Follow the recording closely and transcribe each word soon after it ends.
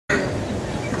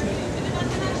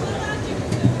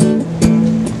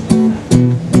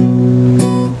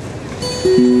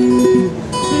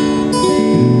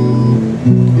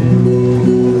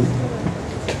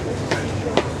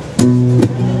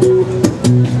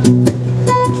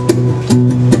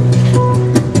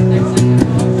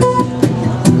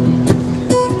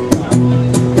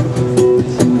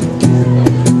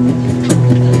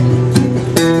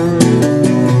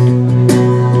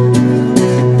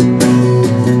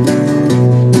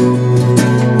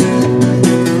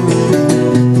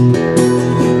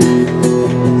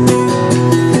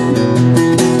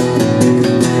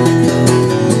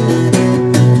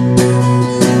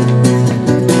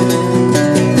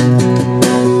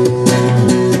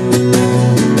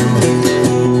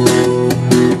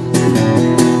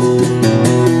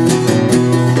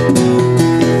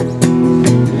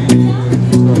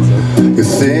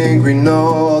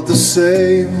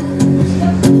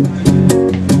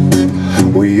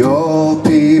We all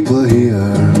people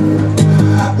here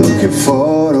looking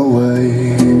for a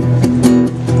way.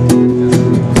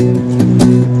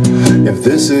 If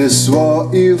this is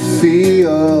what you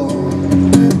feel,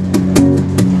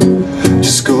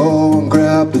 just go and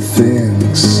grab the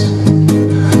things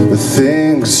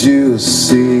you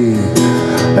see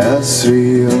as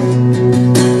real.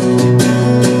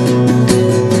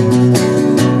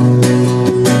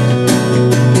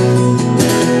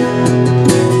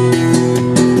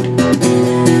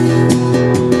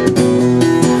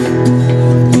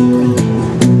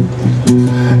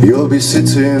 You'll be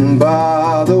sitting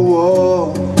by the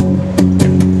wall,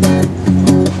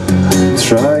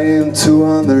 trying to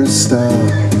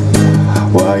understand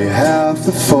why you have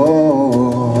to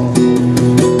fall.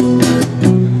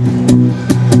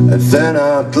 And then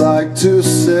I'd like to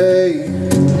say,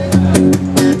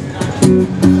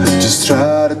 just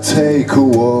try to take a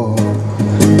walk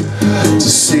to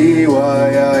see why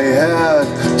I had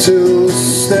to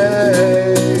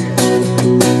stay.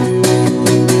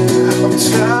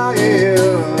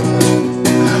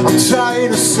 I'm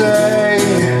trying to say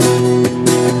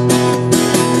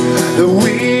that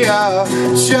we are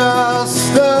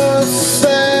just the same.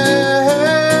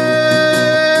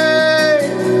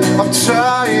 I'm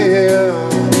trying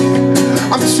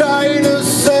to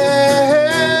say.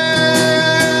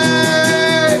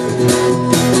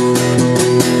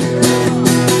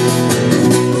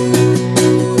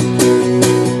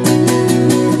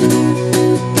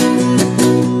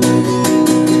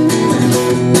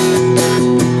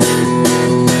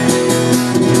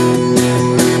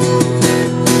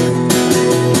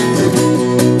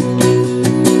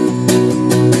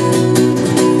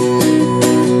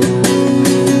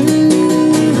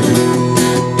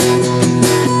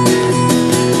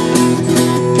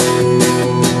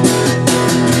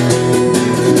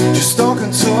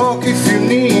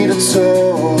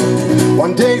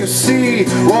 One day you'll see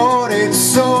what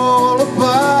it's all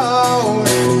about.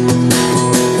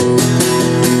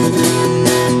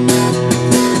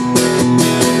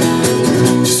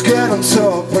 Just get on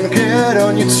top and get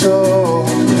on your toe.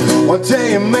 One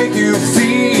day it'll make you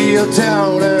feel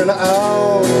down and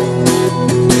out.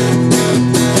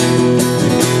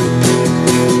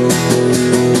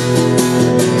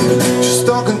 Just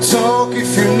talk and talk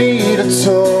if you need a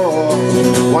talk.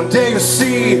 One day you'll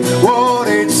see what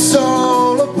it's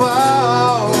all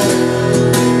about.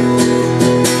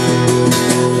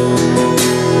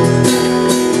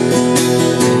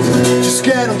 Just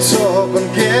get on top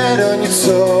and get on your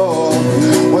toe.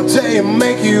 One day it'll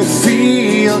make you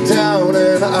feel down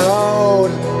and out.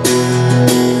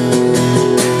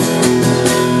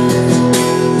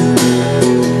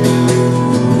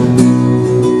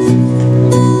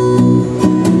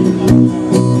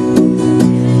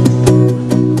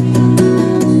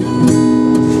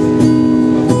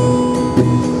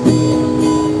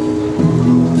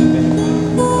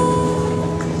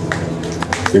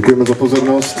 Děkujeme za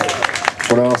pozornost.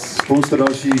 Po nás spousta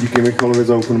dalších. Díky Michalovi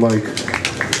za open mic.